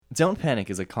Don't Panic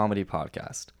is a comedy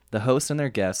podcast. The host and their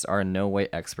guests are in no way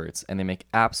experts, and they make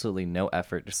absolutely no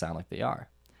effort to sound like they are.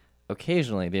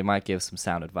 Occasionally, they might give some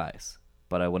sound advice,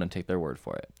 but I wouldn't take their word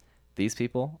for it. These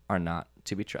people are not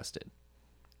to be trusted.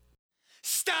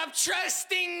 Stop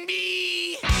trusting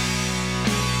me!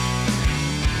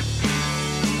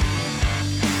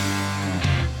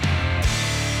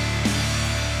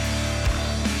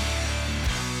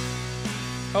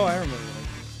 Oh, I remember what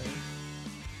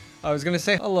I was going to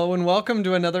say. Hello and welcome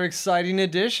to another exciting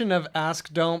edition of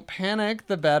Ask Don't Panic,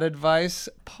 the Bad Advice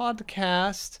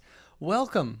podcast.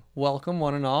 Welcome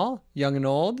one and all, young and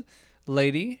old,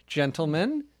 lady,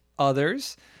 gentlemen,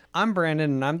 others. I'm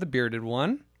Brandon and I'm the bearded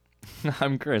one.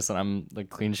 I'm Chris, and I'm the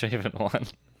clean-shaven one.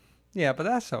 Yeah, but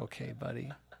that's okay,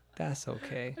 buddy. That's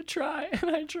okay. I try.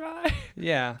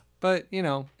 Yeah, but, you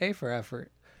know, A for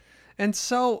effort. And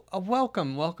so,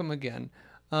 welcome again.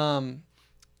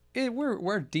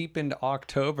 We're deep into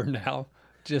October now,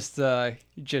 just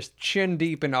chin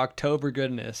deep in October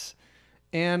goodness.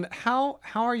 And how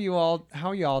are you all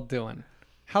doing?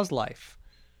 How's life?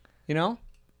 You know?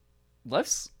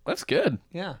 Life's good.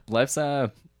 Yeah. Life's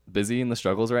busy in the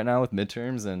struggles right now with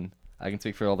midterms, and I can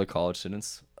speak for all the college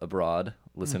students abroad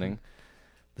listening. Mm-hmm.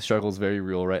 The struggle is very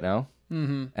real right now,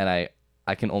 and I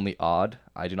can only odd.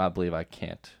 I do not believe I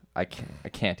can't. I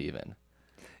can't even.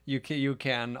 You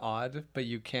can odd, but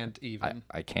you can't even.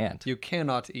 I can't. You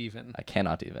cannot even. I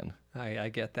cannot even. I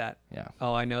get that. Yeah.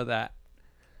 Oh, I know that.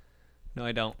 No,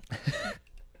 I don't.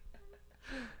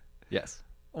 Yes.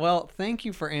 Well, thank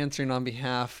you for answering on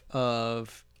behalf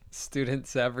of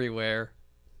students everywhere.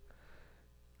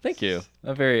 Thank you.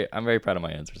 I'm very proud of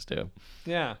my answers too.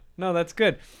 Yeah. No, that's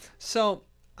good. So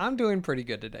I'm doing pretty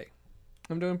good today.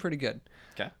 I'm doing pretty good.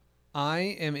 Okay. I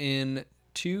am in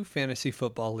 2 fantasy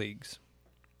football leagues.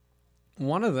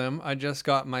 One of them, I just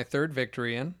got my 3rd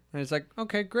victory in. And it's like,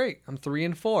 okay, great. I'm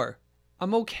 3-4.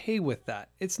 I'm okay with that.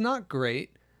 It's not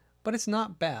great, but it's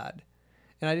not bad.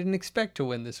 And I didn't expect to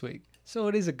win this week. So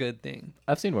it is a good thing.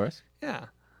 I've seen worse. Yeah.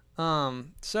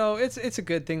 So it's a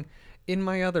good thing. In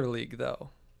my other league,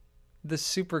 though, the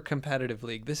super competitive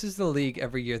league, this is the league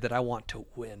every year that I want to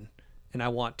win. And I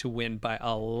want to win by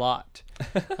a lot.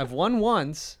 I've won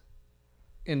once.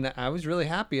 And I was really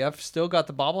happy. I've still got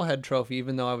the bobblehead trophy,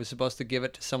 even though I was supposed to give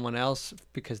it to someone else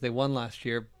because they won last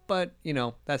year. But, you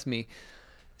know, that's me.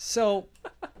 So,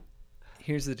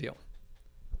 here's the deal.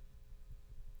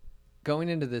 Going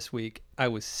into this week, I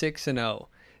was 6-0.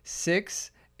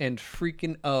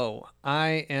 6-0. I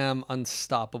am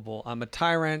unstoppable. I'm a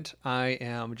tyrant. I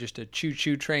am just a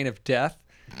choo-choo train of death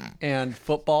and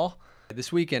football.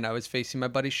 This weekend, I was facing my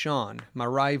buddy Sean, my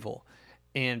rival,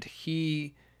 and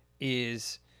he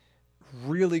is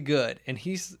really good, and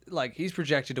he's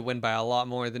projected to win by a lot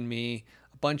more than me.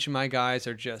 A bunch of my guys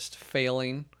are just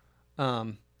failing,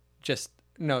 flailing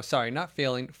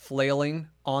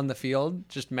on the field,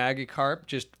 just Maggie Carp,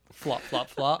 just flop,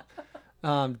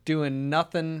 doing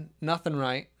nothing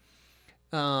right.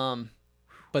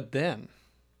 But then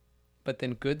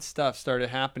good stuff started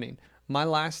happening. My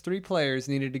last 3 players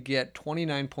needed to get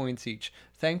 29 points each.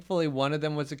 Thankfully, one of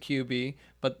them was a QB,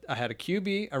 but I had a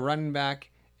QB, a running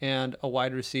back, and a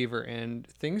wide receiver, and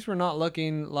things were not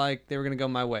looking like they were going to go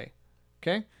my way.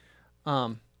 Okay?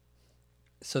 So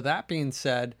that being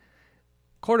said,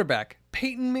 quarterback,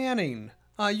 Peyton Manning.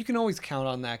 You can always count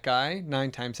on that guy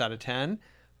 9 times out of 10.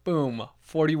 Boom,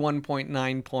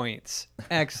 41.9 points.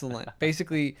 Excellent.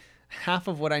 Basically, half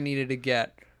of what I needed to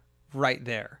get right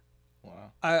there.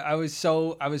 Wow. I was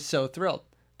so thrilled.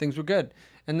 Things were good.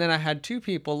 And then I had 2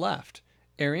 people left,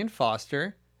 Arian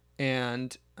Foster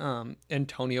and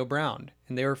Antonio Brown.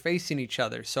 And they were facing each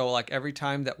other. So like every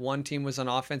time that one team was on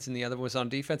offense and the other was on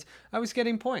defense, I was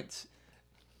getting points.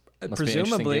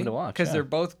 Presumably, because they're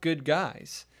both good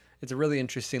guys. It's a really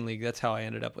interesting league. That's how I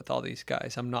ended up with all these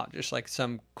guys. I'm not just like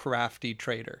some crafty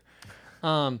trader.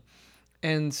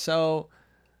 And so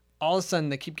all of a sudden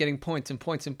they keep getting points and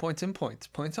points and points and points.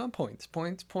 Points on points.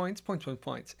 Points.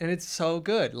 And it's so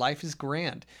good. Life is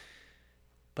grand.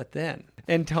 But then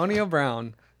Antonio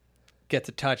Brown gets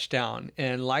a touchdown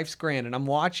and life's grand. And I'm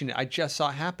watching it. I just saw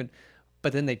it happen.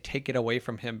 But then they take it away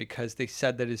from him because they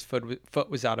said that his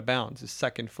foot was out of bounds, his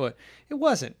second foot. It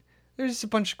wasn't. There's just a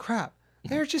bunch of crap.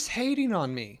 They're just hating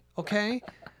on me. Okay?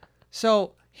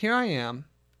 So here I am,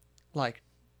 like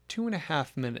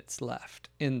 2.5 minutes left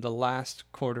in the last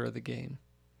quarter of the game.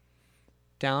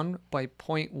 Down by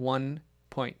 0.1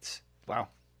 points. Wow.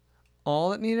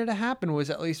 All that needed to happen was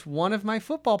at least one of my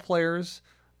football players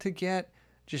to get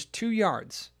just 2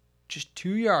 yards. Just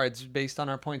 2 yards based on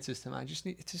our point system. I just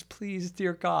need, please,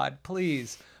 dear God,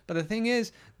 please. But the thing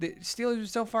is, the Steelers were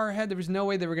so far ahead, there was no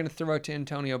way they were going to throw it to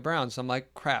Antonio Brown. So I'm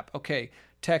like, crap. Okay,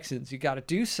 Texans, you got to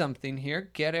do something here.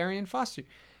 Get Arian Foster.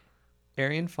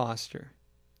 Arian Foster,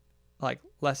 like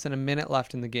less than a minute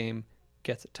left in the game,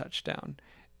 gets a touchdown.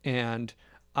 And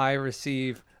I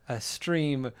receive a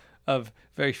stream of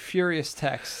very furious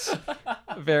texts.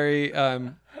 Very,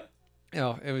 it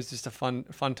was just a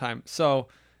fun time. So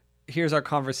here's our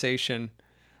conversation.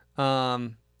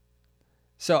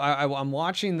 So I'm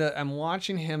watching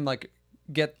him like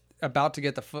about to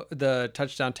get the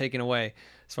touchdown taken away.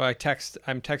 So I'm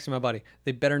texting my buddy,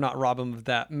 they better not rob him of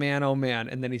that, man, oh man.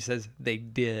 And then he says they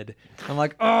did. I'm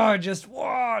like, oh, I just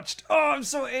watched. Oh, I'm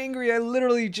so angry. I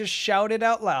literally just shouted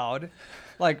out loud.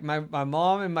 Like my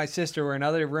mom and my sister were in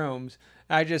other rooms.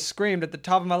 I just screamed at the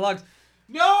top of my lungs,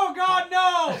 no, God,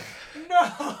 no, no,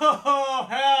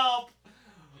 help.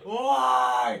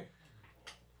 Why?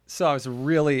 So I was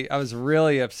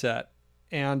really upset.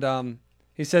 And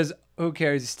he says, who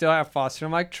cares? You still have Foster.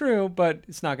 I'm like, true, but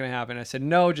it's not going to happen. I said,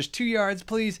 no, just 2 yards,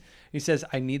 please. He says,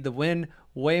 I need the win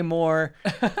way more.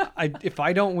 If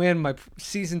I don't win, my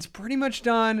season's pretty much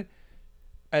done.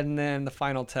 And then the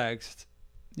final text,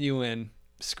 you win.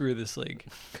 Screw this league.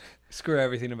 Screw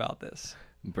everything about this.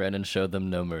 Brandon showed them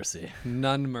no mercy.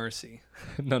 None mercy.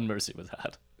 None mercy was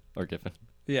had or given.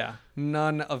 Yeah,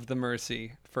 none of the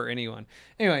mercy for anyone.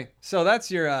 Anyway, so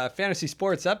that's your fantasy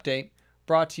sports update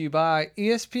brought to you by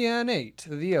ESPN 8,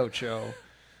 the Ocho.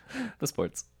 The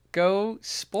sports. Go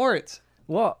sports.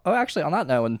 Well, actually, on that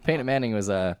note, when Peyton Manning was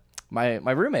my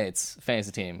roommate's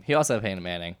fantasy team, he also had Peyton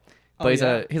Manning. But he's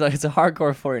a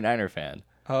hardcore 49er fan.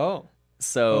 Oh.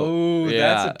 So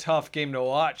yeah. That's a tough game to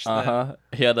watch. Then.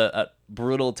 He had a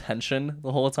brutal tension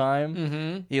the whole time.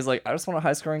 Mm-hmm. He's like, I just want a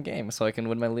high scoring game so I can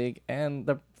win my league and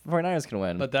the 49ers can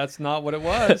win. But that's not what it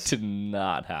was. Did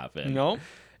not happen. Nope.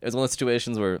 It was one of those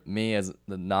situations where me, as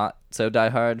the not so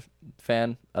diehard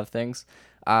fan of things,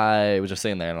 I was just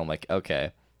sitting there and I'm like,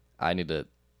 okay, I need to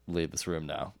leave this room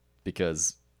now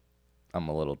because I'm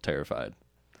a little terrified.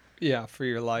 Yeah, for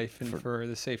your life and for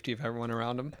the safety of everyone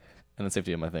around him. And the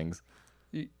safety of my things.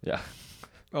 Yeah.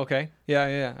 Okay. Yeah. I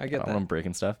get that. I don't want them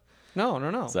breaking stuff.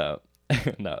 No. So,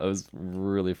 no, it was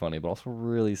really funny, but also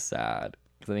really sad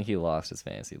because I think he lost his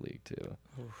fantasy league too.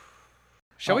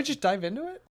 Shall we just dive into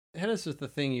it? Hit us with the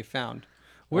thing you found.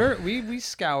 We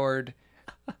scoured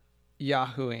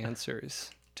Yahoo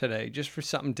Answers today just for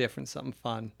something different, something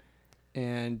fun,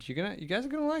 and you guys are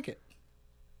gonna like it.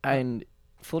 And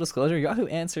full disclosure, Yahoo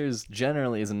Answers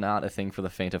generally is not a thing for the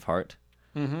faint of heart.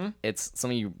 Mm-hmm. It's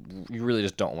something you really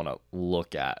just don't want to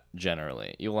look at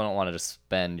generally. You don't want to just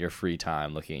spend your free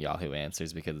time looking at Yahoo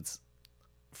Answers because it's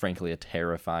frankly a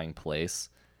terrifying place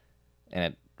and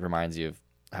it reminds you of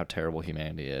how terrible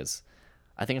humanity is.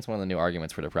 I think it's one of the new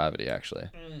arguments for depravity, actually.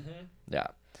 Mm-hmm. Yeah.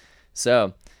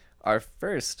 So, our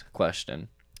first question.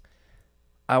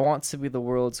 I want to be the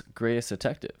world's greatest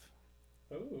detective.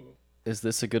 Ooh. Is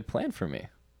this a good plan for me?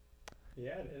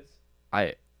 Yeah, it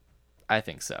is. I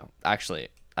think so. Actually,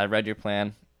 I read your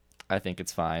plan. I think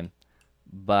it's fine.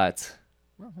 But,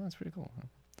 well, that's pretty cool.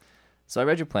 So I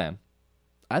read your plan.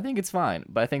 I think it's fine,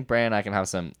 but I think Brandon and I can have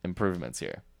some improvements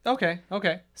here. Okay.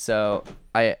 So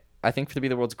I think to be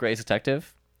the world's greatest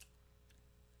detective,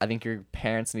 I think your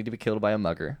parents need to be killed by a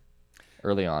mugger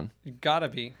early on. You gotta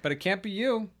be. But it can't be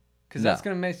you, because No. that's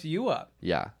going to mess you up.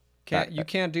 Yeah. You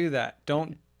can't do that.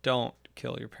 Don't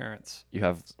kill your parents. You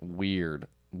have weird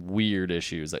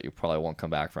issues that you probably won't come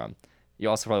back from. You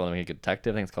also probably want to make a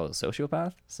detective. I think it's called a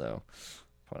sociopath. So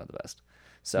probably not the best.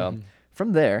 So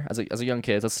from there, as a young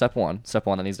kid, that's step one. Step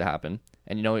one that needs to happen.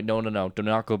 And no, do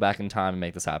not go back in time and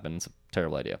make this happen. It's a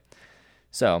terrible idea.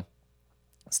 So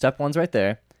step one's right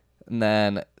there. And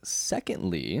then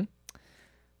secondly,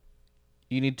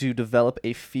 you need to develop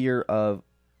a fear of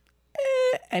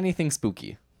anything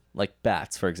spooky. Like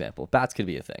bats, for example. Bats could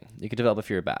be a thing. You could develop a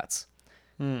fear of bats.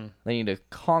 They need to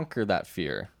conquer that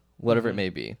fear, whatever it may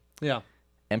be. Yeah.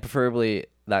 And preferably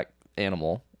that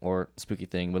animal or spooky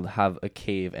thing would have a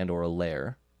cave and or a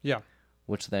lair. Yeah.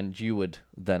 Which then you would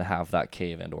then have that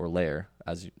cave and or lair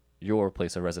as your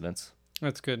place of residence.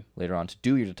 That's good. Later on to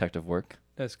do your detective work.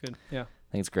 That's good. Yeah.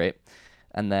 I think it's great.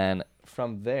 And then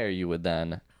from there you would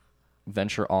then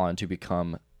venture on to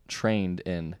become trained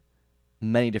in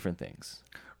many different things.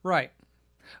 Right.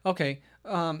 Okay.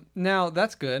 Now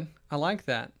that's good. I like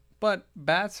that. But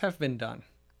bats have been done.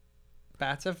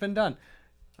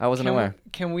 I wasn't aware.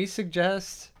 Can we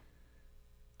suggest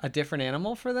a different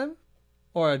animal for them?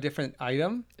 Or a different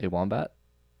item? A wombat?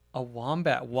 A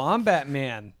wombat. Wombat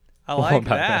man. I like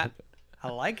that. I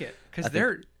like it.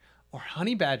 Or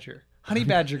honey badger. Honey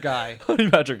Badger guy. Honey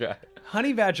Badger guy.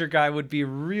 Honey Badger guy would be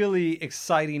really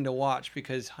exciting to watch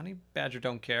because Honey Badger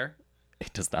don't care.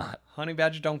 It does not. Honey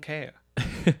Badger don't care.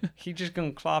 He just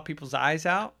gonna claw people's eyes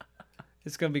out.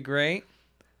 It's gonna be great.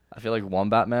 I feel like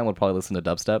Wombat Man would probably listen to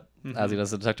dubstep as he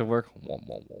does the detective work.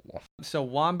 So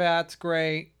Wombat's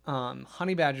great.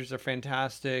 Honey Badgers are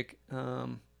fantastic.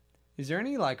 Is there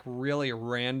any like really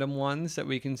random ones that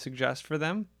we can suggest for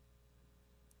them?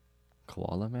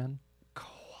 Koala Man?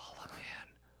 Koala Man.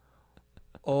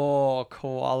 Oh,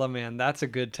 Koala Man. That's a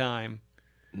good time.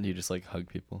 You just like hug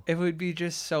people. It would be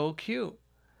just so cute.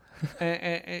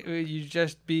 And you'd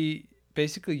just be,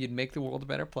 basically, you'd make the world a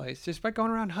better place just by going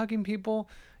around hugging people,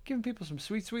 giving people some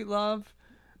sweet, sweet love.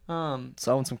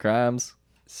 Solving some crimes.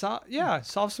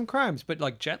 Solve some crimes, but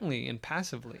like gently and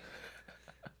passively.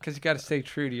 Because you got to stay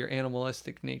true to your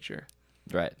animalistic nature.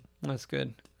 Right. That's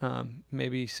good.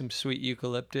 Maybe some sweet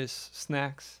eucalyptus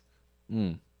snacks.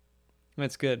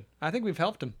 That's good. I think we've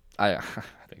helped him. I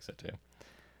think so too.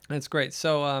 That's great.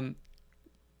 So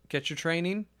get your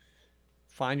training.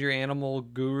 Find your animal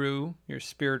guru, your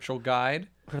spiritual guide.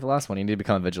 For the last one, you need to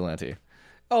become a vigilante.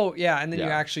 Oh, yeah. And then you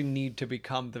Yeah. actually need to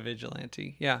become the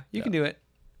vigilante. Yeah, you can do it.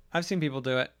 I've seen people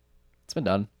do it. It's been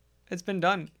done. It's been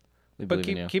done. We But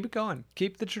believe in you. keep it going.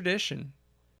 Keep the tradition.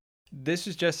 This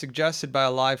was just suggested by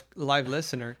a live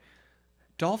listener.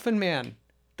 Dolphin Man.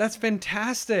 That's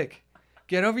fantastic.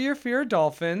 Get over your fear of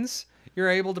dolphins. You're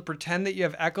able to pretend that you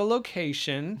have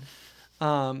echolocation.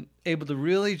 Able to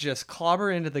really just clobber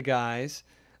into the guys.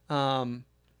 Dan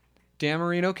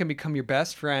Marino can become your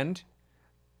best friend.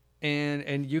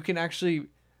 And you can actually,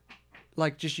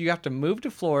 you have to move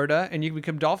to Florida and you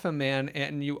become Dolphin Man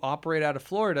and you operate out of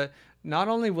Florida. Not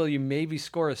only will you maybe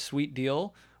score a sweet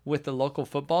deal with the local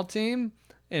football team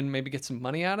and maybe get some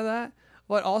money out of that,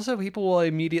 but also people will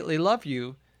immediately love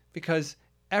you because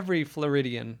every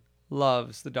Floridian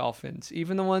loves the Dolphins.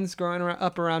 Even the ones growing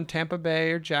up around Tampa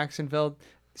Bay or Jacksonville,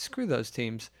 screw those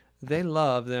teams. They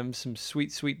love them some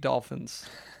sweet, sweet Dolphins.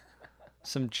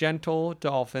 Some gentle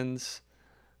Dolphins.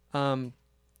 You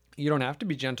don't have to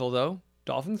be gentle, though.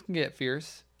 Dolphins can get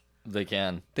fierce. They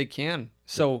can. They can.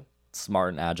 So Smart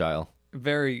and agile.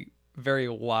 very, very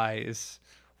wise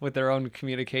with their own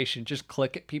communication. Just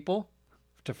click at people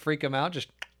to freak them out. Just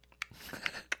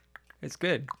it's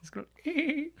good. It's good.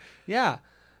 Yeah.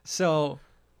 So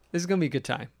this is gonna be a good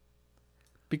time.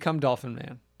 Become Dolphin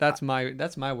Man. That's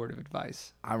my word of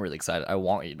advice. I'm really excited. I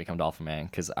want you to become Dolphin Man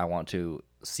because I want to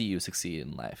see you succeed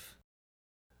in life.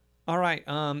 All right.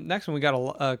 Next one, we got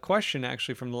a question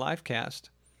actually from the live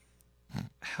cast.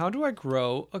 How do I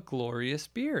grow a glorious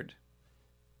beard?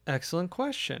 Excellent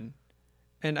question.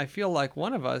 And I feel like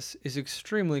one of us is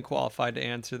extremely qualified to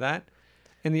answer that.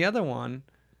 And the other one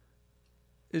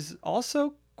is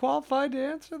also qualified to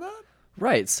answer that?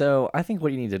 Right. So I think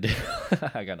what you need to do.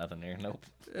 I got nothing here. Nope.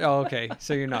 Oh, okay.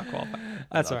 So you're not qualified.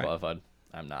 That's I'm all not right. qualified.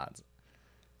 I'm not.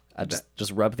 I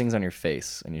just rub things on your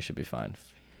face and you should be fine.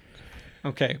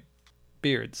 Okay.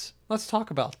 Beards. Let's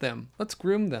talk about them. Let's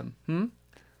groom them.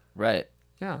 Right.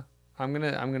 Yeah. I'm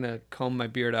gonna comb my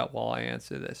beard out while I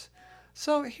answer this.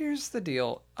 So here's the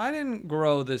deal. I didn't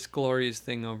grow this glorious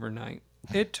thing overnight.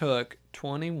 It took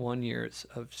 21 years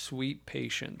of sweet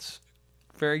patience.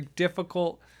 Very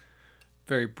difficult,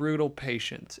 very brutal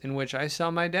patience in which I saw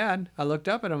my dad. I looked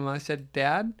up at him and I said,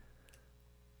 Dad,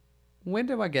 when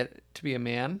do I get to be a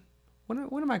man? When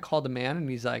am I called a man? And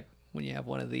he's like, when you have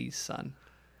one of these, son.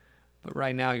 But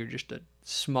right now you're just a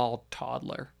small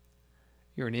toddler.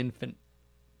 You're an infant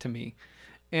to me.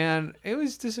 And it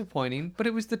was disappointing, but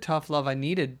it was the tough love I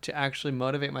needed to actually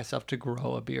motivate myself to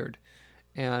grow a beard.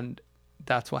 And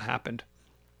that's what happened.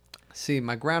 See,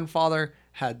 my grandfather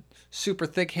had super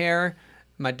thick hair.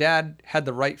 My dad had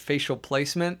the right facial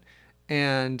placement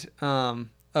and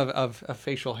of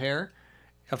facial hair,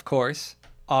 of course,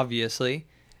 obviously.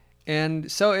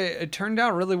 And so it turned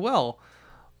out really well.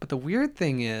 But the weird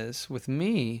thing is, with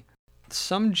me,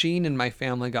 some gene in my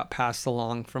family got passed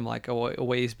along from like a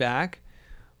ways back.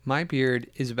 My beard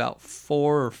is about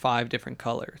 4 or 5 different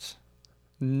colors.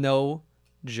 No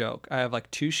joke. I have like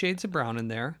 2 shades of brown in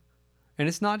there. And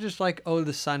it's not just like, oh,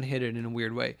 the sun hit it in a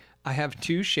weird way. I have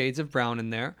 2 shades of brown in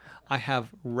there. I have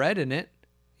red in it.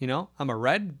 You know, I'm a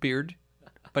red beard,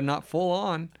 but not full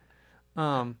on.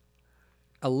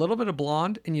 A little bit of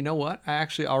blonde. And you know what? I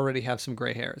actually already have some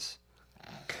gray hairs.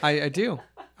 I do.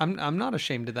 I'm not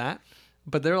ashamed of that.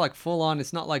 But they're like full on.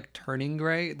 It's not like turning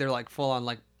gray. They're like full on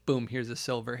like, boom, here's a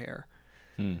silver hair.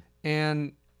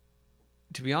 And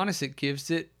to be honest, it gives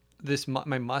it this,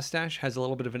 my mustache has a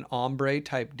little bit of an ombre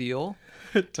type deal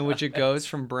in which it goes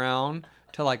from brown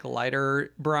to like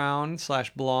lighter brown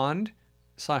 / blonde.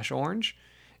 /orange.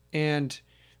 And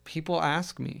people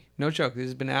ask me, no joke, this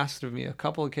has been asked of me a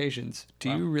couple occasions, do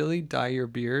you really dye your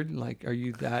beard? Like, are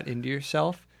you that into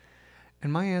yourself?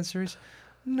 And my answer is,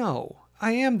 no,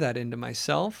 I am that into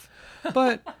myself,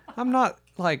 but I'm not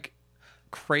like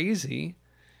crazy.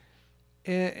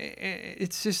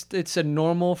 It's a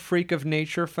normal freak of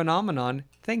nature phenomenon.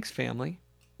 Thanks, family.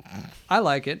 I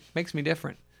like it. Makes me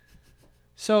different.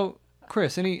 So,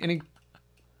 Chris, any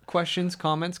questions,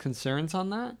 comments, concerns on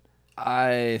that?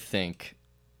 I think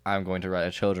I'm going to write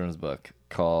a children's book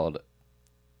called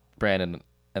Brandon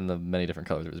and the Many Different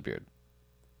Colors of His Beard.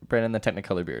 Brandon the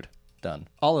Technicolor Beard. Done.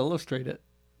 I'll illustrate it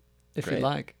if Great. you'd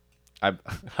like. I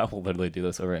will literally do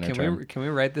this over an intern. Can we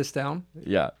write this down?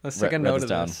 Yeah. Let's take a note of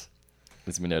this.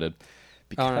 This to be noted.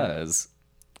 All right. Because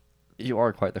you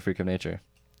are quite the freak of nature.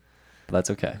 But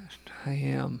that's okay. I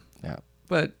am. Yeah.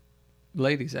 But,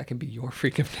 ladies, that can be your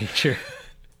freak of nature.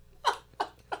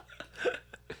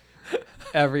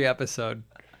 Every episode.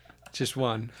 Just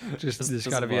one. There's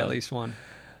got to be at one. least one.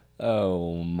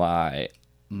 Oh, my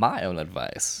own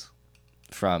advice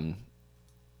from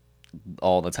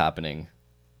all that's happening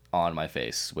on my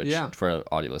face, which for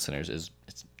audio listeners it's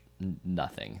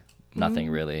nothing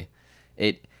really.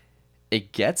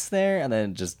 It gets there and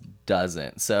then it just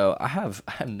doesn't. So I have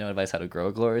no advice how to grow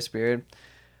a glorious beard.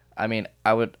 I mean,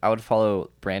 I would follow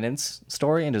Brandon's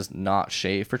story and just not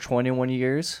shave for 21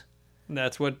 years.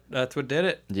 That's what did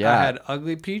it. Yeah. I had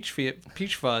ugly peach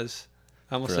fuzz.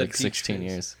 I almost For said like peach 16 fizz.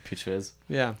 years. Peach fizz.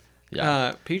 Yeah.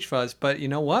 Yeah. Peach fuzz. But you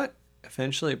know what?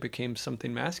 Eventually it became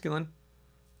something masculine.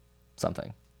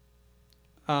 Something.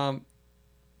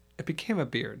 It became a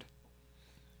beard.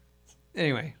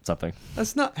 Anyway, Something.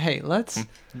 let's not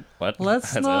What?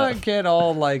 let's That's not enough. get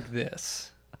all like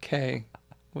this. Okay.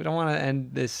 We don't want to end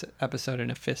this episode in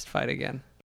a fist fight again.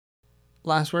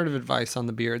 Last word of advice on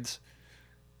the beards.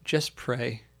 Just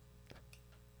pray.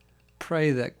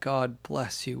 Pray that God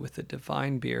bless you with a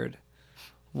divine beard,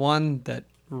 one that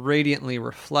radiantly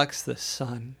reflects the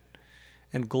sun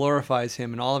and glorifies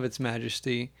him in all of its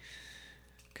majesty.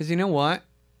 Because you know what?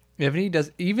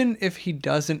 Even if he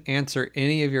doesn't answer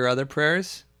any of your other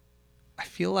prayers, I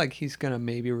feel like he's going to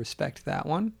maybe respect that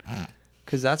one.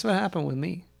 Because that's what happened with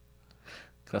me.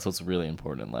 That's what's really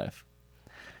important in life.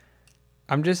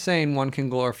 I'm just saying one can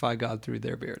glorify God through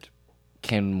their beard.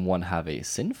 Can one have a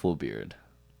sinful beard?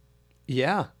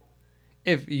 Yeah.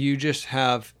 If you just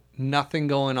have nothing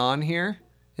going on here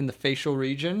in the facial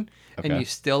region and Okay. you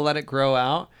still let it grow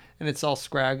out and it's all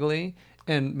scraggly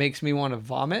and makes me want to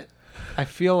vomit, I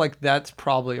feel like that's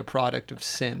probably a product of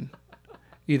sin.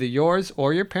 Either yours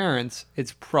or your parents,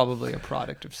 it's probably a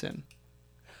product of sin.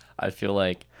 I feel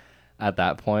like at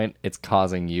that point, it's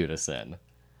causing you to sin.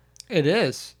 It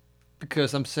is,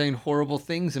 because I'm saying horrible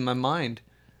things in my mind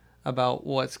about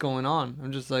what's going on.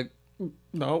 I'm just like,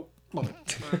 no.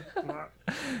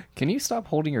 Can you stop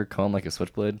holding your comb like a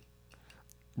switchblade?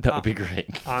 That would be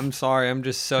great. I'm sorry. I'm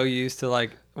just so used to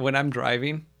like when I'm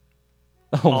driving.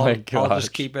 Oh my god! I'll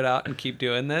just keep it out and keep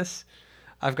doing this.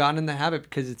 I've gotten in the habit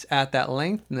because it's at that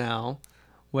length now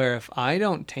where if I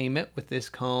don't tame it with this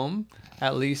comb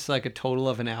at least like a total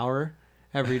of an hour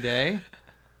every day,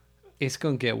 it's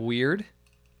going to get weird.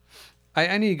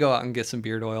 I need to go out and get some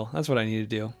beard oil. That's what I need to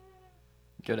do.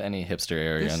 Go to any hipster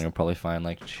area and you'll probably find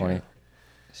like 20.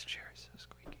 This chair is so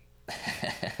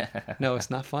squeaky. No,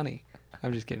 it's not funny.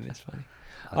 I'm just kidding. It's funny.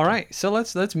 Okay. All right, so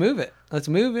let's move it. Let's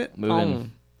move it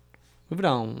on. Move it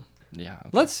on. Yeah.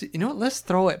 Okay. Let's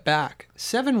throw it back.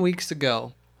 7 weeks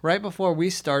ago, right before we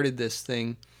started this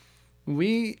thing,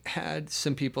 we had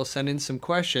some people send in some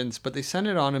questions, but they sent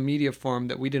it on a media form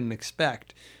that we didn't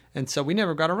expect. And so we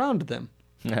never got around to them.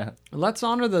 Yeah. Let's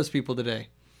honor those people today.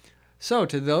 So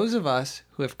to those of us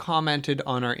who have commented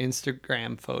on our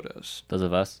Instagram photos. Those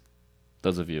of us?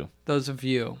 Those of you. Those of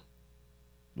you.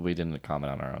 We didn't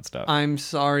comment on our own stuff. I'm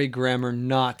sorry, grammar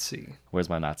Nazi. Where's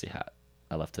my Nazi hat?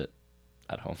 I left it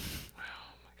at home.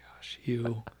 Gosh,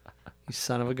 you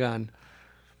son of a gun.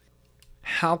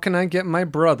 How can I get my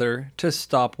brother to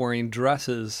stop wearing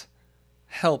dresses?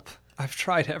 Help. I've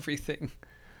tried everything.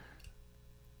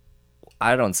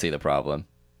 I don't see the problem.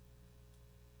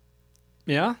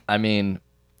 Yeah? I mean,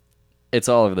 it's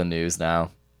all over the news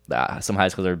now that some high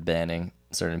schools are banning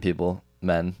certain people,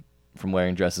 men, from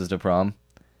wearing dresses to prom.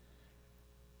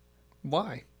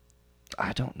 Why?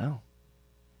 I don't know.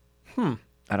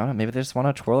 I don't know. Maybe they just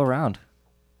want to twirl around.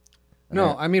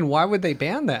 No, I mean, why would they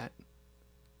ban that?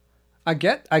 I don't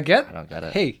get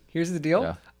it. Hey, here's the deal.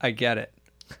 Yeah. I get it.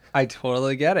 I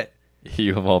totally get it.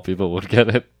 You of all people would get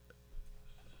it.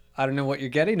 I don't know what you're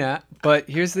getting at, but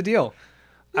here's the deal.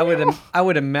 I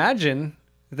would imagine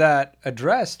that a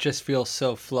dress just feels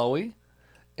so flowy,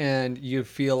 and you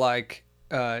feel like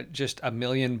just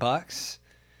 $1,000,000.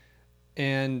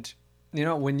 And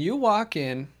when you walk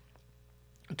in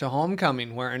to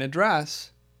homecoming wearing a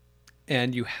dress,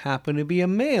 and you happen to be a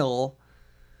male,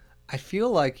 I feel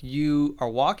like you are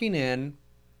walking in,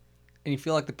 and you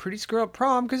feel like the prettiest girl at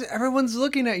prom because everyone's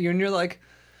looking at you, and you're like,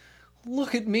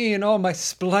 look at me in all my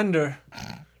splendor.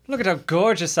 Look at how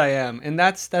gorgeous I am. And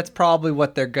that's probably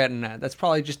what they're getting at. That's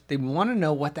probably just, they want to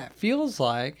know what that feels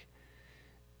like.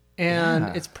 And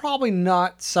Yeah. it's probably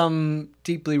not some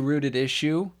deeply rooted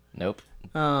issue. Nope.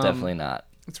 Definitely not.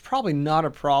 It's probably not a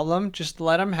problem. Just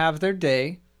let them have their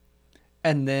day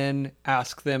and then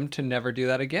ask them to never do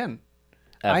that again.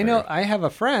 Ever. I know I have a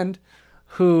friend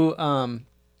who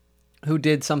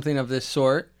did something of this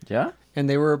sort, Yeah? and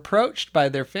they were approached by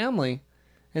their family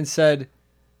and said,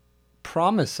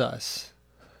 promise us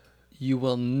you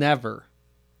will never,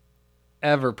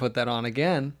 ever put that on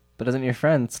again. But doesn't your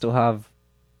friend still have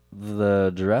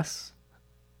the dress?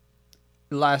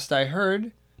 Last I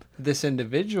heard, this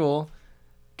individual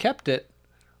kept it,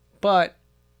 but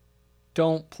they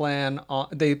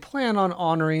plan on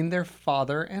honoring their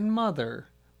father and mother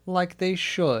like they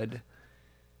should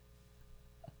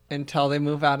until they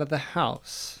move out of the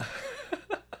house,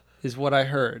 is what I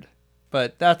heard.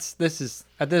 But this is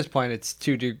at this point it's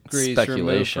 2 degrees removed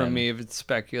Speculation. from me if it's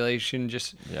speculation,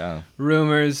 just Yeah.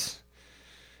 rumors.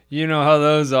 You know how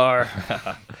those are.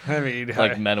 I mean,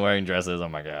 Like men wearing dresses. Oh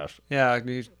my gosh. yeah.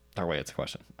 Or wait, it's a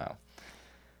question. Oh.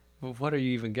 What are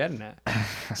you even getting at?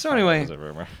 So anyway, It's a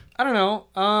rumor. I don't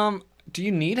know. Do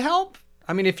you need help?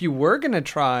 I mean, if you were gonna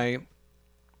try,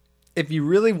 if you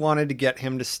really wanted to get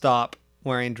him to stop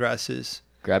wearing dresses,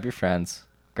 Grab your friends.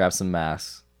 Grab some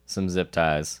masks. Some zip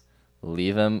ties.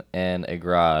 Leave him in a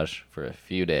garage for a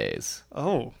few days.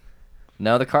 oh,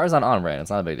 No, the car's not on brand. It's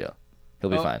not a big deal.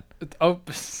 He'll be fine. oh,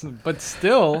 but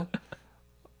still,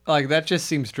 like that just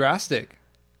seems drastic.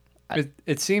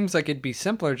 It seems like it'd be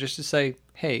simpler just to say,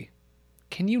 "Hey,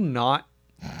 can you not?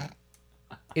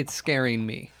 It's scaring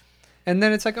me." And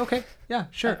then it's like, okay, yeah,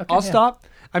 sure, I'll stop.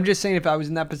 I'm just saying, if I was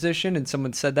in that position and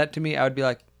someone said that to me, I would be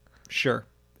like, sure,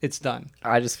 it's done.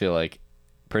 I just feel like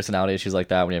personality issues like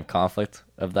that, when you have conflict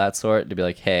of that sort, to be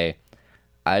like, hey,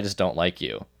 I just don't like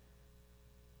you.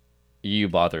 You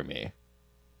bother me.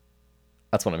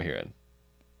 That's what I'm hearing.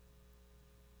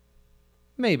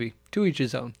 Maybe. To each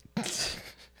his own.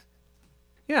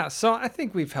 Yeah, so I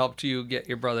think we've helped you get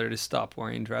your brother to stop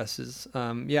wearing dresses.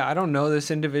 Yeah, I don't know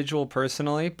this individual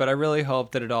personally, but I really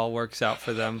hope that it all works out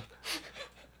for them.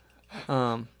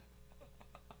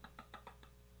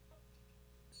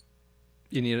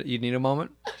 You need a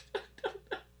moment?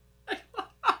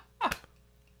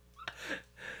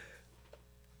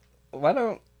 Why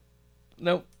don't...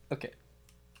 Nope. Okay.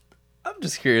 I'm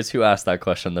just curious who asked that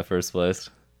question in the first place.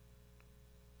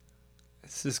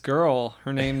 It's this girl.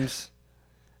 Her name's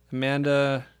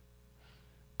Amanda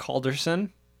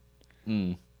Calderson.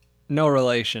 No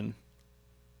relation.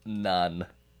 None.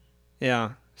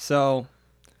 Yeah. So,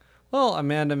 well,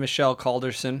 Amanda Michelle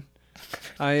Calderson,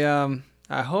 I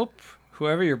hope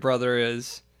whoever your brother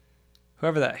is,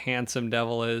 whoever that handsome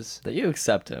devil is, That you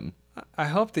accept him. I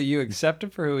hope that you accept him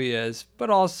for who he is, but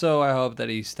also I hope that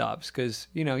he stops because,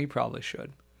 he probably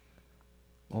should.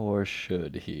 Or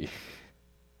should he?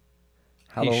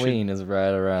 Halloween is right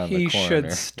around the He corner.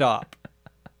 should stop.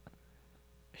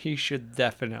 He should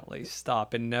definitely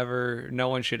stop and no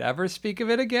one should ever speak of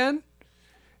it again.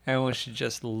 Everyone should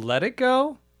just let it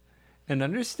go and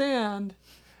understand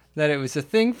that it was a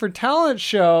thing for talent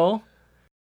show.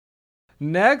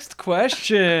 Next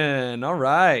question. All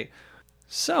right.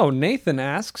 So Nathan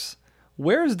asks,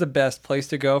 where's the best place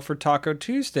to go for Taco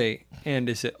Tuesday? And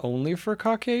is it only for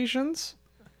Caucasians?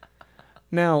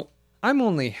 Now, I'm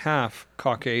only half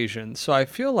Caucasian, so I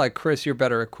feel like, Chris, you're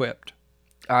better equipped.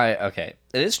 Okay.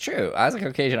 It is true. As a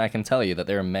Caucasian, I can tell you that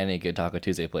there are many good Taco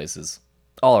Tuesday places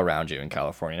all around you in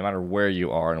California. No matter where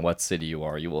you are and what city you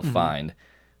are, you will find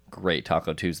great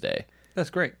Taco Tuesday. That's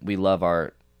great. We love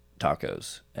our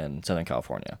tacos in Southern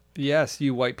California. Yes,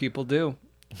 you white people do.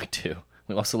 We do.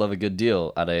 We also love a good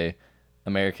deal at a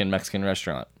American Mexican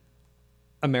restaurant.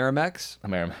 Amerimex?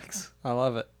 Amerimex. I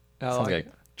love it. Sounds like a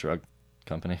drug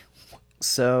company.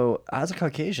 So, as a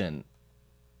Caucasian,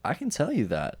 I can tell you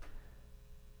that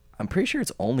I'm pretty sure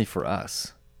it's only for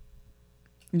us.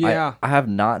 Yeah. I have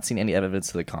not seen any evidence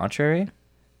to the contrary.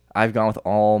 I've gone with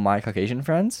all my Caucasian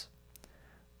friends.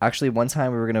 Actually, one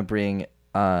time we were going to bring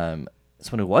someone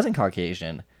who wasn't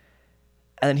Caucasian,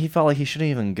 and then he felt like he shouldn't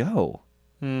even go.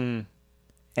 And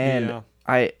Yeah.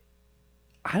 I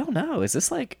don't know. Is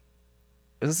this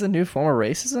a new form of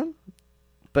racism?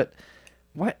 But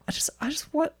why? I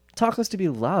just want tacos to be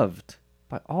loved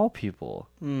by all people.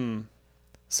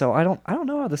 So I don't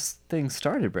know how this thing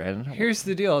started, Brandon. Here's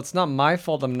the deal. It's not my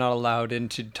fault I'm not allowed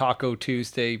into Taco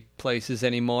Tuesday places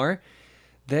anymore.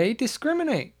 They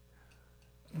discriminate.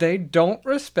 They don't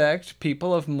respect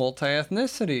people of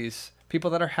multi-ethnicities. People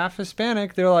that are half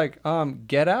Hispanic, they're like,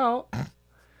 get out.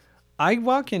 I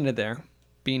walk into there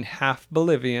being half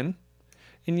Bolivian.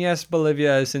 And yes,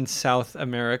 Bolivia is in South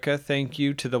America. Thank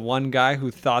you to the one guy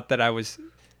who thought that I was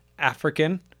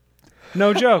African.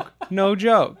 No joke. No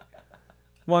joke.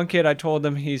 One kid, I told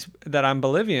him that I'm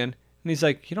Bolivian, and he's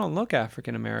like, "You don't look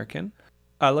African American."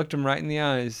 I looked him right in the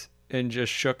eyes and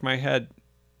just shook my head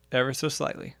ever so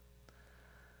slightly.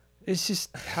 It's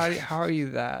just, how are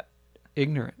you that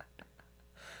ignorant?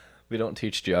 We don't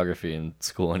teach geography in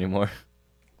school anymore.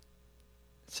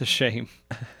 It's a shame.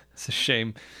 It's a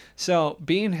shame. So,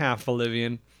 being half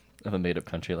Bolivian, Of a made-up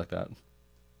country like that.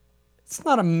 it's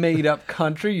not a made-up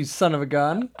country, you son of a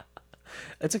gun.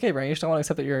 It's okay, Brian. You just don't want to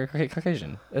accept that you're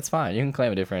Caucasian. It's fine. You can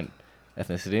claim a different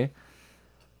ethnicity.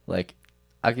 Like,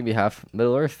 I can be half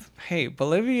Middle Earth. Hey,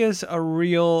 Bolivia's a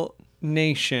real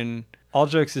nation. All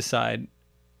jokes aside,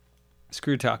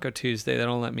 screw Taco Tuesday. They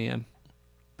don't let me in.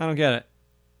 I don't get it.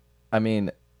 I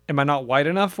mean, Am I not white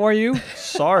enough for you?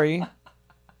 Sorry.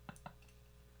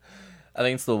 I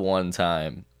think it's the one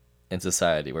time in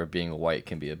society where being white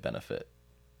can be a benefit.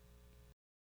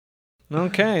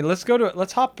 Okay, let's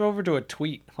hop over to a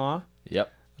tweet, huh?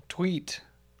 Yep. A tweet.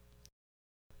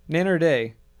 Nanner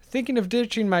Day. Thinking of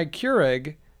ditching my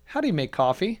Keurig. How do you make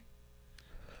coffee?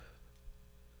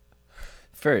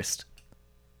 First,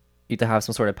 you need to have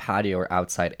some sort of patio or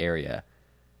outside area.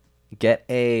 Get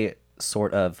a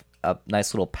sort of a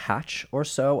nice little patch or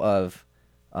so of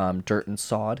dirt and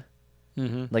sod.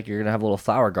 Like you're going to have a little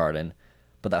flower garden,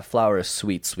 but that flower is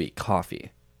sweet, sweet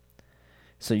coffee.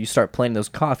 So you start planting those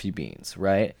coffee beans,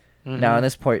 right? Now, in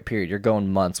this period, you're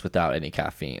going months without any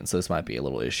caffeine, so this might be a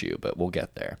little issue, but we'll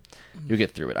get there. You'll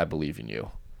get through it. I believe in you.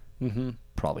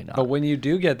 Probably not. But when you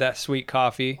do get that sweet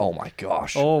coffee, Oh, my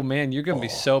gosh. oh man, you're going to be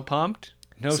so pumped.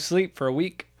 No sleep for a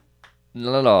week.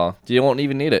 No. You won't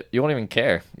even need it. You won't even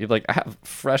care. You're like, I have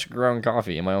fresh grown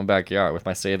coffee in my own backyard with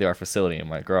my state-of-the-art facility in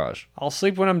my garage. I'll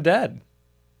sleep when I'm dead.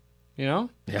 You know?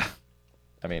 Yeah.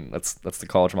 I mean, that's the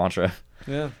college mantra.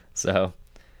 Yeah. So,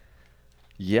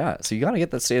 yeah. So you got to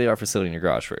get that state-of-the-art facility in your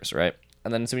garage first, right?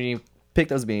 And then so when you pick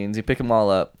those beans, you pick them all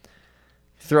up,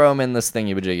 throw them in this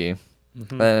thingy-majiggy,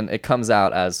 and it comes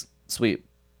out as sweet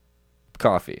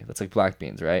coffee. That's like black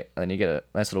beans, right? And then you get a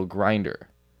nice little grinder.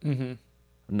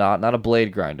 Not a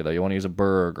blade grinder, though. You want to use a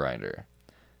burr grinder.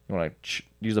 You want to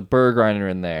use a burr grinder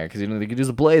in there, because you could use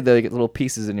a blade, though. You get little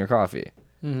pieces in your coffee.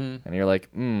 And you're like,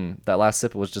 that last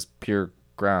sip was just pure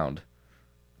ground.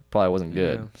 Probably wasn't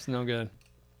good. Yeah, it's no good.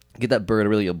 Get that burr to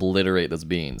really obliterate those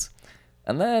beans.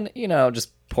 And then,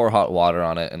 just pour hot water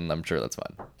on it, and I'm sure that's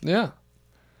fine. Yeah.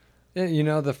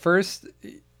 Yeah, the first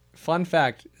fun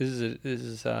fact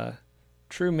is a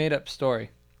true made-up story.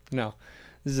 No,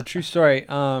 this is a true story.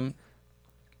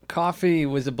 Coffee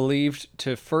was believed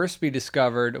to first be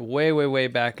discovered way, way, way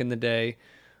back in the day.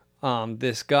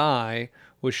 This guy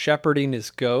was shepherding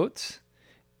his goats,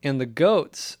 and the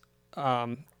goats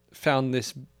found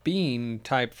this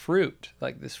bean-type fruit,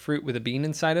 like this fruit with a bean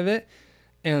inside of it.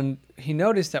 And he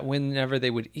noticed that whenever they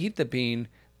would eat the bean,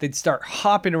 they'd start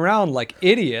hopping around like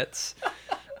idiots,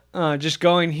 just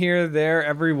going here, there,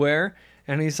 everywhere.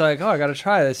 And he's like, oh, I got to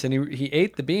try this. And he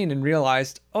ate the bean and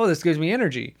realized, oh, this gives me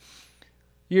energy.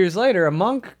 Years later, a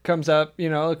monk comes up,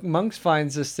 monk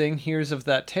finds this thing, hears of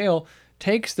that tale,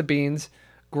 takes the beans,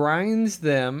 grinds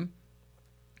them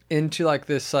into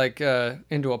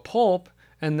into a pulp,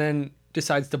 and then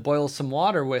decides to boil some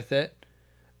water with it.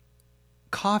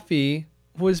 Coffee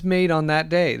was made on that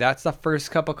day. That's the first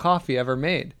cup of coffee ever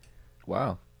made.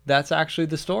 Wow. That's actually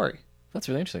the story. That's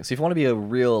really interesting. So if you want to be a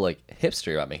real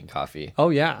hipster about making coffee, Oh,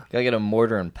 yeah. you gotta get a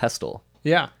mortar and pestle.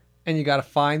 Yeah. And you got to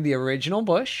find the original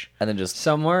bush And then just...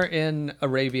 somewhere in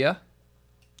Arabia.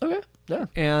 Okay, yeah.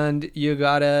 And you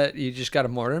just got to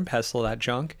mortar and pestle that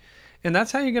junk. And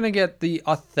that's how you're going to get the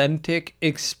authentic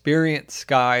experience,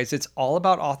 guys. It's all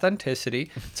about authenticity.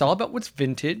 It's all about what's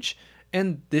vintage.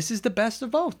 And this is the best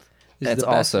of both. It's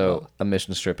also a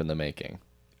mission strip in the making.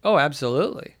 Oh,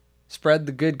 absolutely. Spread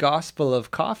the good gospel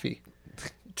of coffee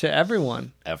to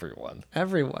everyone. Everyone.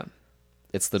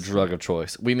 It's the drug of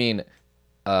choice. We mean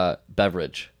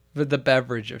beverage. The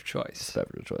beverage of choice.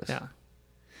 Beverage of choice. Yeah.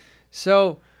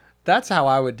 So that's how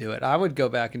I would do it. I would go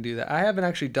back and do that. I haven't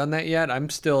actually done that yet. I'm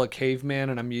still a caveman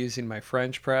and I'm using my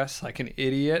French press like an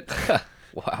idiot.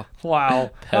 Wow.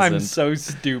 Wow. I'm Peasant. so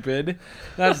stupid.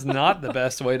 That's not the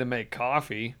best way to make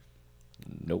coffee.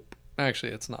 Nope.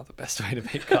 Actually, it's not the best way to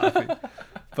make coffee.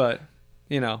 But,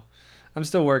 I'm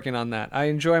still working on that. I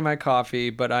enjoy my coffee,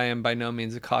 but I am by no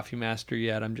means a coffee master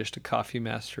yet. I'm just a coffee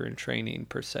master in training,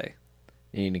 per se.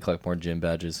 You need to collect more gym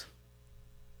badges.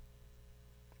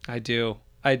 I do.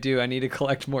 I need to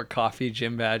collect more coffee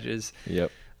gym badges.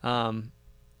 Yep.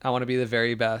 I want to be the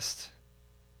very best.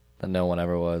 That no one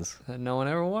ever was. That no one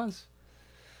ever was.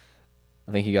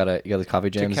 I think you got the coffee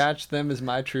gyms. To catch them is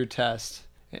my true test,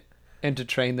 and to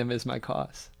train them is my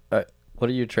cause. What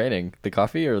are you training? The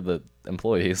coffee or the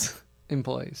employees?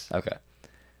 Employees. Okay.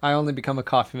 I only become a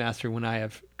coffee master when I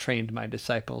have trained my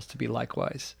disciples to be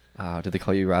likewise. Did they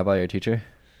call you rabbi or teacher?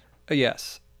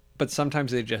 Yes, but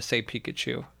sometimes they just say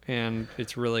Pikachu, and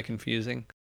it's really confusing.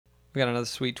 We got another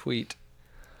sweet tweet.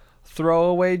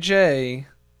 Throwaway J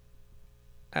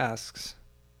asks,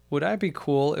 would I be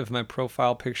cool if my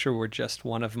profile picture were just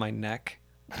one of my neck?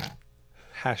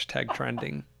 Hashtag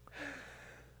trending.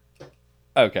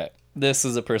 Okay. This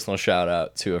is a personal shout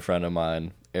out to a friend of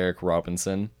mine, Eric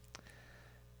Robinson.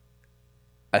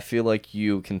 I feel like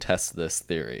you can test this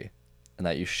theory and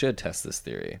that you should test this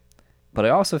theory. But I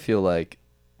also feel like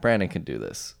Brandon can do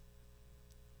this.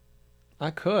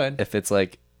 I could. If it's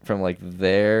like from like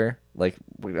there, like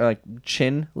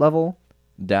chin level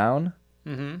down.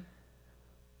 Mm-hmm.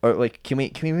 Or like can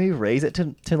we maybe raise it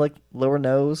to like lower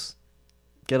nose?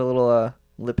 Get a little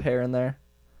lip hair in there.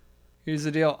 Here's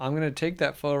the deal. I'm going to take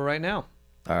that photo right now.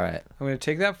 All right. I'm going to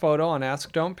take that photo on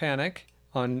Ask Don't Panic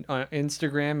on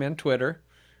Instagram and Twitter.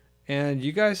 And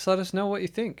you guys let us know what you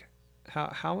think.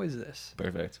 How is this?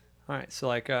 Perfect. All right. So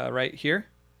like right here.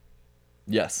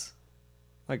 Yes.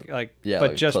 Like Yeah,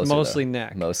 but like just closer mostly to-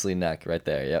 neck. Mostly neck right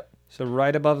there. Yep. So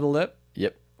right above the lip.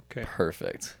 Yep. Okay.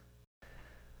 Perfect.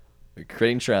 We're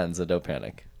creating trends at Don't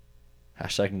Panic.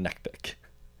 Hashtag neck pic.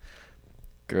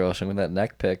 Girl, show me that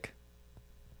neck pic.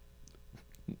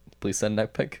 Please send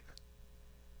neck pic.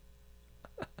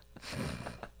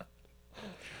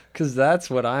 Because that's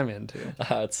what I'm into.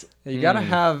 You got to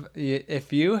have,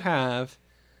 if you have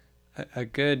a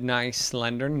good, nice,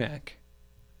 slender neck,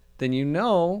 then you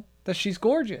know that she's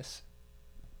gorgeous.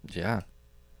 Yeah.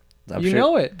 You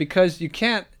know it because you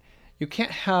can't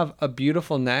have a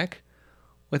beautiful neck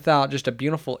without just a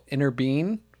beautiful inner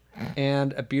being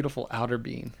and a beautiful outer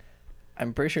being.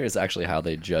 I'm pretty sure it's actually how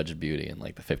they judged beauty in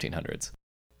like the 1500s.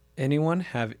 Anyone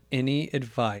have any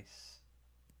advice?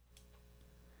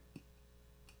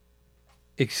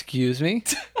 Excuse me?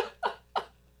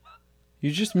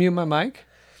 You just mute my mic?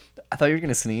 I thought you were going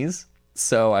to sneeze,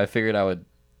 so I figured I would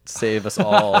save us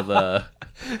all the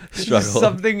struggle.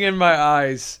 Something in my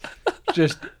eyes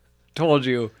just told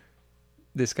you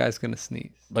this guy's going to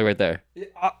sneeze. Like right there.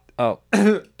 Oh.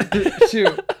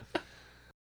 Shoot.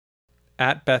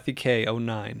 At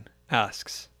BethyK09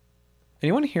 asks,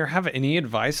 anyone here have any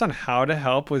advice on how to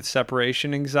help with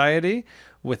separation anxiety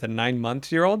with a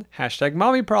 9-month-old? Hashtag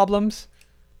mommy problems.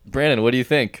 Brandon, what do you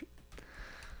think?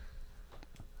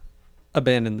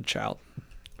 Abandon the child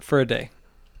for a day.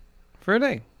 For a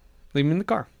day. Leave him in the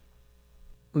car.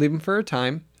 Leave him for a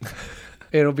time.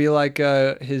 It'll be like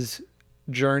his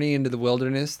journey into the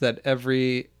wilderness that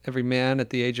every man at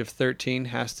the age of 13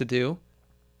 has to do.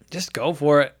 Just go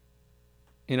for it.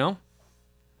 You know?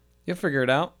 You'll figure it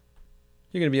out.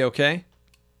 You're going to be okay.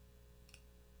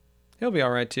 He'll be all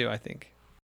right too, I think.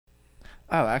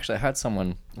 Oh, actually, I had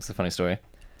someone. That's a funny story.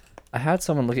 I had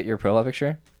someone look at your profile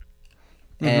picture,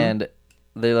 and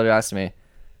they literally asked me,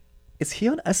 "Is he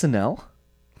on SNL?"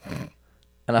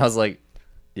 And I was like,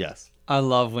 "Yes." I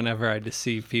love whenever I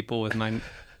deceive people with my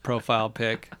profile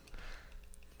pic.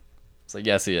 It's like,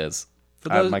 yes, he is.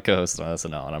 My co-host is on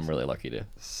SNL, and I'm really lucky to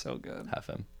So good. have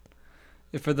him.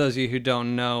 For those of you who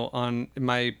don't know, on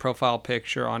my profile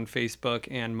picture on Facebook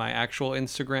and my actual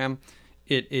Instagram,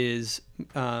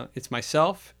 it's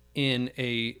myself in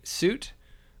a suit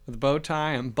with a bow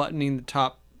tie. I'm buttoning the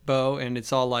top bow, and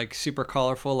it's all like super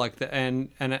colorful, like the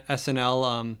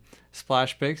SNL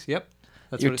splash pics. Yep,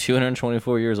 that's You're what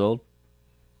 224 years old.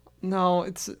 No,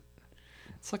 it's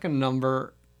like a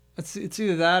number. It's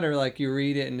either that or like you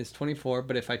read it and it's 24.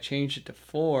 But if I change it to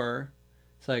 4.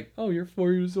 It's like, oh, you're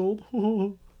 4 years old?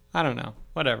 I don't know.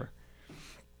 Whatever.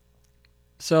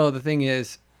 So the thing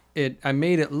is, I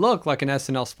made it look like an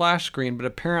SNL splash screen, but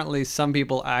apparently some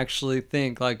people actually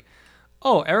think like,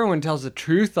 oh, everyone tells the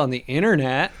truth on the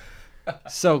internet.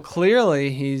 So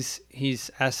clearly he's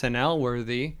SNL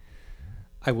worthy.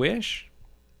 I wish.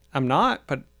 I'm not,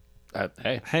 but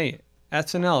Hey, hey,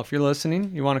 SNL, if you're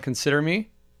listening, you want to consider me?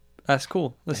 That's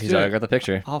cool. Let's He's do already it. got the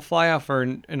picture. I'll fly out for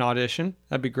an audition.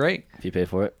 That'd be great. If you pay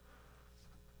for it.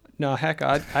 No, heck,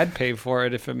 I'd pay for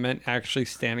it if it meant actually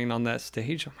standing on that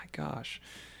stage. Oh my gosh.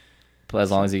 But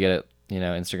as long as you get it,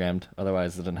 Instagrammed.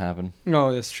 Otherwise, it didn't happen.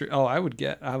 No, that's true. Oh, I would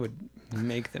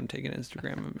make them take an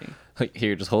Instagram of me. Like,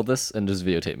 here, just hold this and just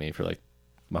videotape me for like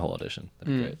my whole audition.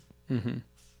 That'd be great. Mm-hmm.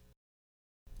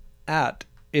 At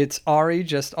It's Ari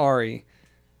Just Ari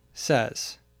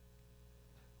says,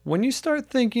 when you start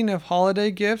thinking of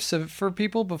holiday gifts for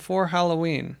people before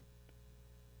Halloween,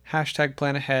 hashtag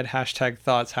plan ahead, hashtag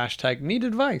thoughts, hashtag need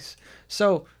advice.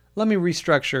 So let me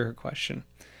restructure her question.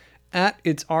 At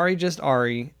It's Ari Just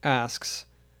Ari asks,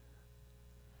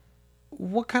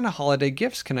 what kind of holiday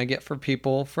gifts can I get for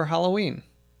people for Halloween?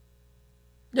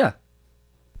 Yeah.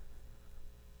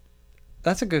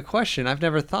 That's a good question. I've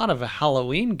never thought of a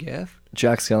Halloween gift.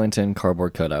 Jack Skellington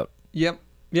cardboard cutout. Yep.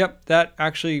 That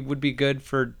actually would be good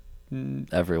for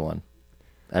Everyone.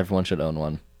 Everyone should own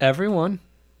one.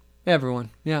 everyone.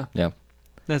 Yeah. Yeah.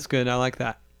 That's good. I like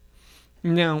that.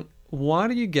 Now, what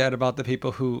do you get about the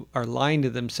people who are lying to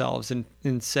themselves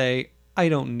and say, I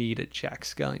don't need a Jack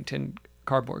Skellington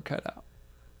cardboard cutout?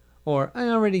 Or, I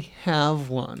already have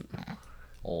one.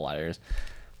 Liars.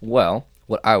 Well,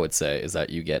 what I would say is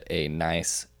that you get a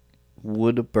nice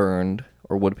wood-burned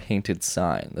or wood-painted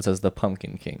sign that says the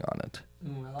Pumpkin King on it.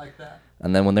 Ooh, I like that.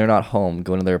 And then when they're not home,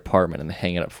 go into their apartment and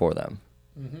hang it up for them.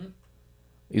 Mm-hmm.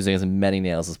 Using as many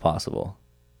nails as possible.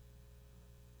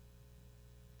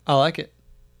 I like it.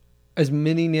 As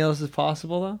many nails as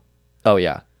possible, though? Oh,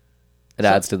 yeah. It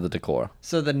adds to the decor.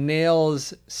 So the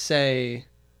nails say...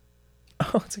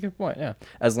 Oh, that's a good point, yeah.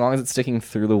 As long as it's sticking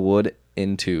through the wood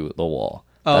into the wall.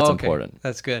 Oh, That's okay. important.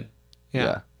 That's good.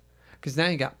 Yeah. Because now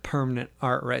you got permanent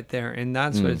art right there, and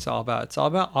that's what it's all about. It's all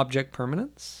about object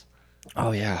permanence.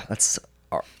 Oh, yeah. That's...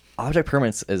 Object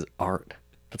permanence is art.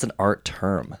 That's an art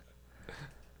term.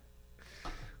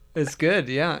 It's good,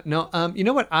 yeah. No, you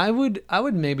know what? I would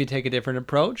maybe take a different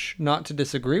approach, not to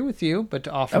disagree with you, but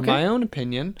to offer my own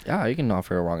opinion. Yeah, you can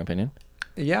offer a wrong opinion.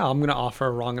 Yeah, I'm gonna offer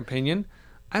a wrong opinion.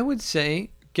 I would say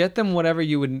get them whatever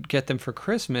you would get them for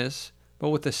Christmas, but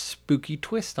with a spooky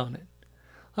twist on it.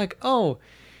 Like, oh,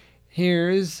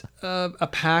 here's a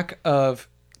pack of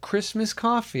Christmas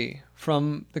coffee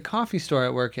from the coffee store I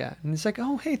work at, and it's like,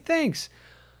 oh, hey, thanks.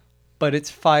 But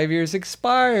it's 5 years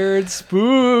expired.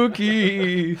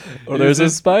 Spooky. Or there's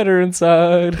a spider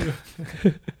inside.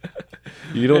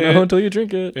 You don't know until you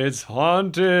drink it. It's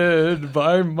haunted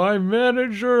by my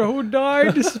manager who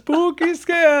died. Spooky,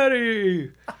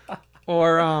 scary.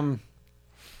 Or,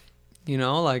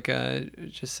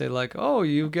 just say like, oh,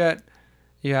 you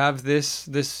have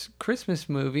this Christmas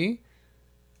movie.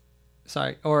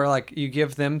 Sorry. Or like you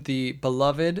give them the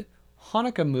beloved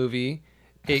Hanukkah movie,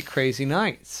 8 Crazy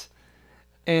Nights.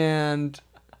 And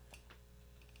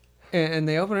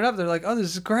they open it up. They're like, oh, this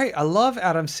is great. I love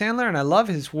Adam Sandler and I love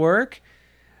his work.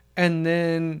 And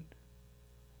then,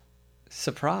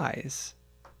 surprise,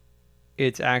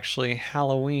 it's actually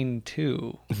Halloween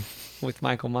 2 with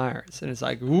Michael Myers. And it's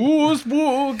like, ooh,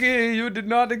 spooky. You did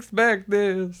not expect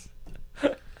this.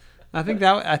 I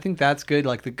think that's good.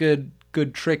 Like the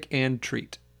good trick and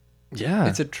treat. Yeah.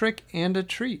 It's a trick and a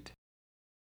treat.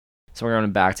 So we're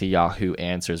going back to Yahoo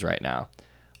Answers right now.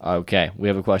 Okay, we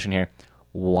have a question here.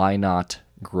 Why not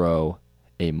grow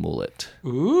a mullet?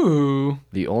 Ooh.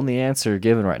 The only answer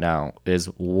given right now is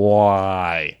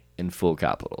why in full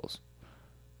capitals.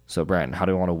 So, Brandon, how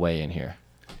do you want to weigh in here?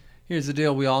 Here's the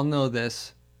deal. We all know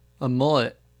this. A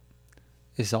mullet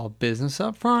is all business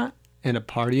up front and a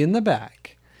party in the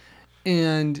back.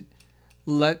 And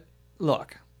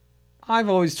look, I've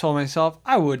always told myself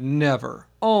I would never.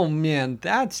 Oh, man,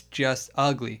 that's just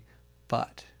ugly.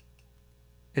 But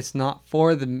it's not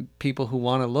for the people who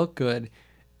want to look good.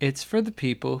 It's for the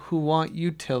people who want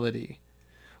utility.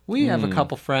 We have a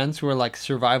couple friends who are like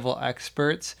survival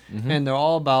experts, and they're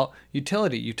all about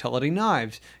utility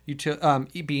knives,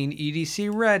 being EDC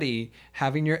ready,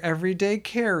 having your everyday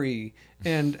carry,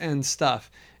 and stuff.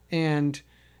 And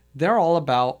they're all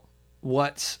about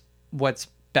what's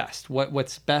best,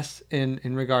 what's best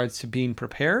in regards to being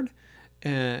prepared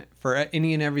for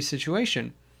any and every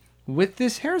situation. With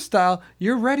this hairstyle,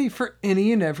 you're ready for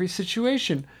any and every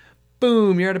situation.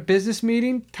 Boom, you're at a business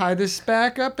meeting, tie this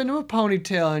back up into a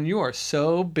ponytail, and you are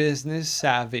so business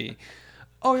savvy.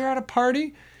 Oh, you're at a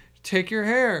party? Take your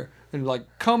hair and like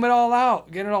comb it all out,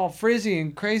 get it all frizzy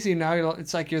and crazy. Now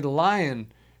it's like you're the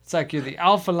lion. It's like you're the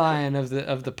alpha lion of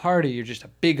the party. You're just a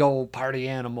big old party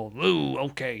animal. Ooh,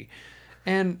 okay.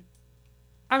 And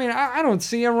I mean, I don't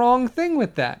see a wrong thing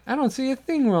with that. I don't see a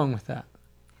thing wrong with that.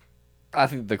 I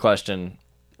think the question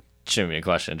shouldn't be a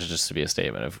question. It's just to be a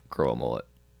statement of grow a mullet.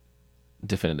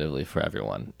 Definitively for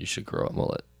everyone, you should grow a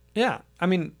mullet. Yeah, I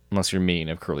mean, Unless you're me and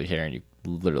have curly hair and you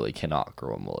literally cannot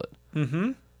grow a mullet.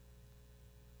 mm-hmm.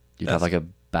 You'd have like a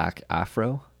back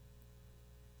afro.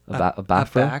 A back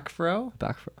fro? back fro.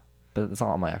 Back fro. But it's not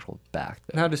on my actual back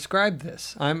though. Now describe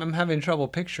this. I'm having trouble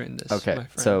picturing this. Okay, my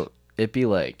friend. so it'd be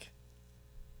like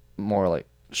more like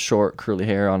short curly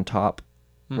hair on top,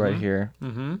 right here.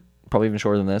 Mm-hmm. Probably even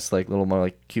shorter than this, like little more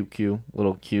like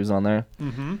little cues on there.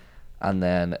 Mm-hmm. And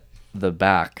then the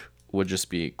back would just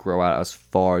be grow out as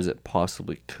far as it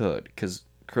possibly could, because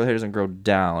curly hair doesn't grow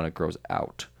down; it grows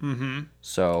out. Mm-hmm.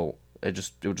 So it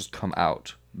would just come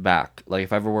out back. Like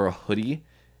if I ever wore a hoodie,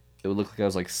 it would look like I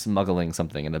was like smuggling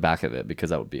something in the back of it, because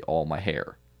that would be all my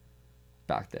hair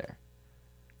back there.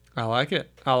 I like it.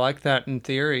 I like that in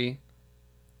theory.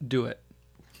 Do it.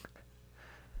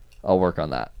 I'll work on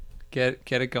that. Get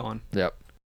it going. Yep.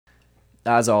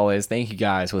 As always, thank you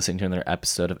guys for listening to another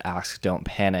episode of Ask Don't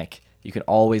Panic. You can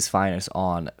always find us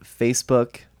on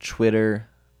Facebook, Twitter,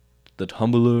 the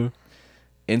Tumblr,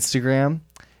 Instagram,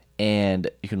 and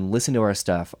you can listen to our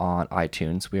stuff on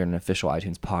iTunes. We are an official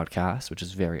iTunes podcast, which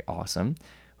is very awesome.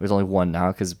 There's only one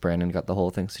now because Brandon got the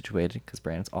whole thing situated, because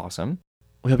Brandon's awesome.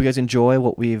 We hope you guys enjoy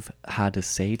what we've had to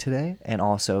say today. And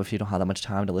also, if you don't have that much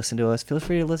time to listen to us, feel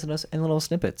free to listen to us in little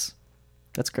snippets.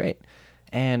 That's great.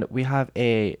 And we have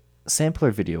a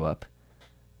sampler video up.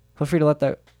 Feel free to let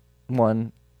that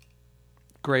one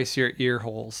Grace your ear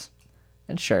holes.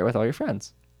 and share it with all your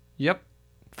friends. Yep.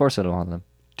 Force it on them.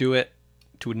 Do it.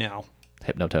 Do it now.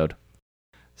 Hypnotoad.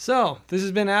 So, this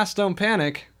has been Ask Don't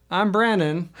Panic. I'm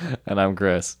Brandon. And I'm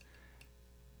Chris.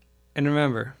 And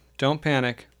remember, don't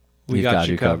panic. We We've got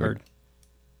you covered.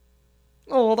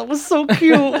 Oh, that was so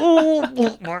cute.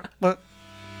 Oh.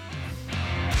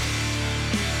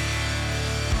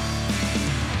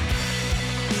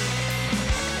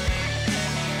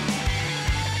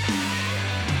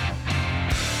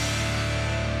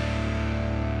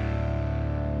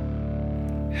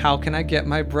 How can I get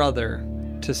my brother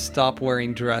to stop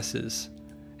wearing dresses?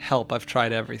 Help, I've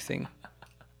tried everything.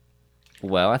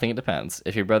 Well, I think it depends.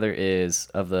 If your brother is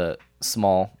of the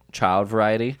small child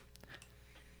variety,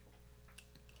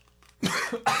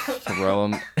 throw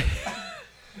him.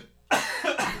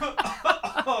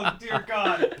 Oh, dear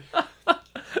God.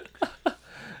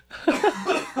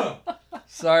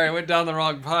 Sorry, I went down the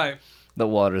wrong pipe. The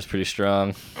water's pretty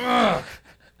strong.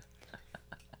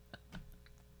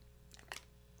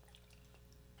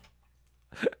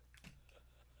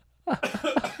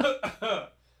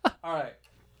 All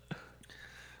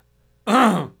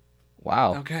right.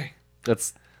 Wow. Okay.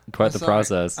 That's quite I'm the sorry.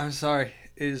 process. I'm sorry.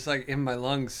 It is like in my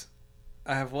lungs.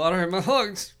 I have water in my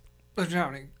lungs. I'm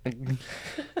drowning. I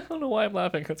don't know why I'm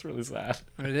laughing. That's really sad.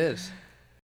 It is.